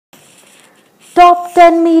Top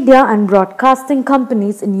 10 media and broadcasting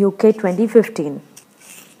companies in UK 2015.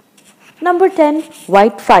 Number 10.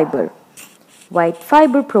 White Fibre. White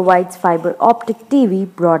Fibre provides fibre optic TV,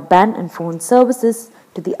 broadband and phone services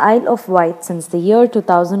to the Isle of Wight since the year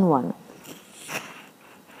 2001.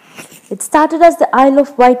 It started as the Isle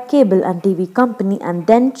of Wight Cable and TV Company and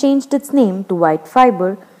then changed its name to White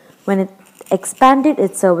Fibre when it expanded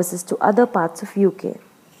its services to other parts of UK.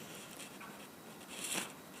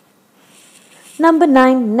 Number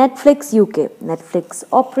 9. Netflix UK. Netflix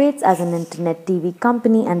operates as an internet TV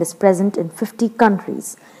company and is present in 50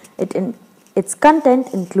 countries. Its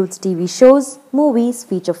content includes TV shows, movies,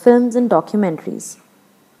 feature films and documentaries.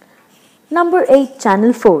 Number 8.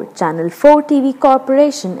 Channel 4. Channel 4 TV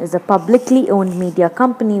Corporation is a publicly owned media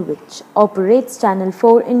company which operates Channel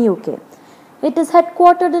 4 in UK. It is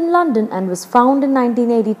headquartered in London and was founded in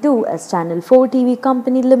 1982 as Channel 4 TV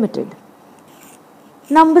Company Limited.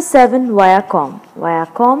 Number 7. Viacom.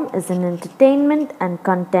 Viacom is an entertainment and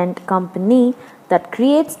content company that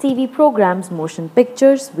creates TV programs, motion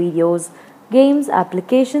pictures, videos, games,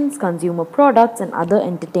 applications, consumer products and other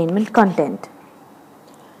entertainment content.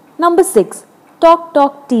 Number 6. Talk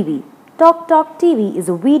Talk TV. Talk Talk TV is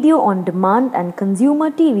a video on demand and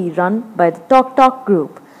consumer TV run by the Talk Talk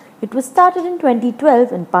Group. It was started in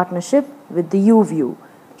 2012 in partnership with the YouView.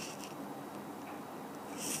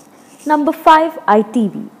 Number 5.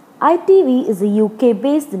 ITV. ITV is a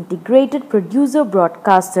UK-based integrated producer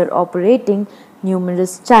broadcaster operating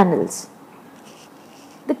numerous channels.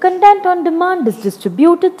 The content on demand is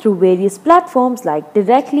distributed through various platforms like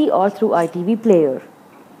directly or through ITV Player.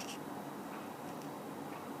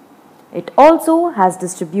 It also has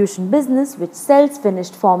distribution business which sells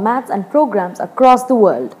finished formats and programs across the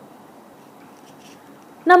world.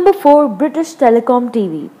 Number 4. British Telecom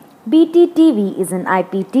TV. BTTV is an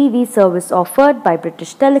IPTV service offered by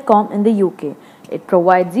British Telecom in the UK. It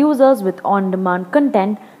provides users with on-demand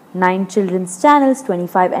content, 9 children's channels,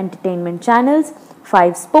 25 entertainment channels,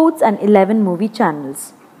 5 sports and 11 movie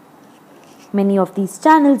channels. Many of these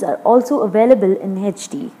channels are also available in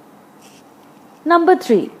HD. Number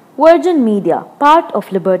 3. Virgin Media, part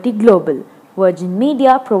of Liberty Global. Virgin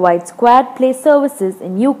Media provides quad play services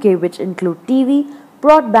in UK which include TV,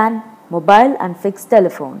 broadband, mobile and fixed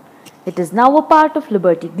telephone. It is now a part of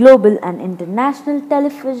Liberty Global, an international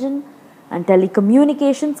television and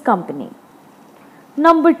telecommunications company.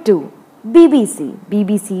 Number 2. BBC.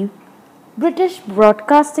 BBC, British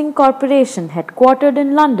Broadcasting Corporation, headquartered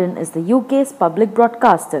in London, is the UK's public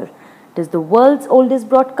broadcaster. It is the world's oldest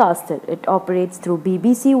broadcaster. It operates through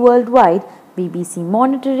BBC Worldwide, BBC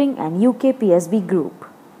Monitoring and UK PSB Group.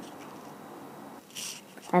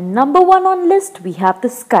 And number 1 on list we have the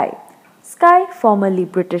Sky. Sky, formerly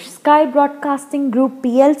British Sky Broadcasting Group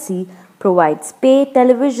PLC, provides pay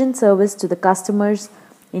television service to the customers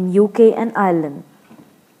in UK and Ireland.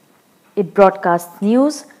 It broadcasts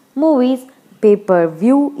news, movies,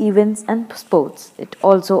 pay-per-view events and sports. It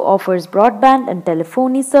also offers broadband and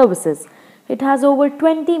telephony services. It has over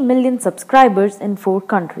 20 million subscribers in 4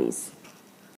 countries.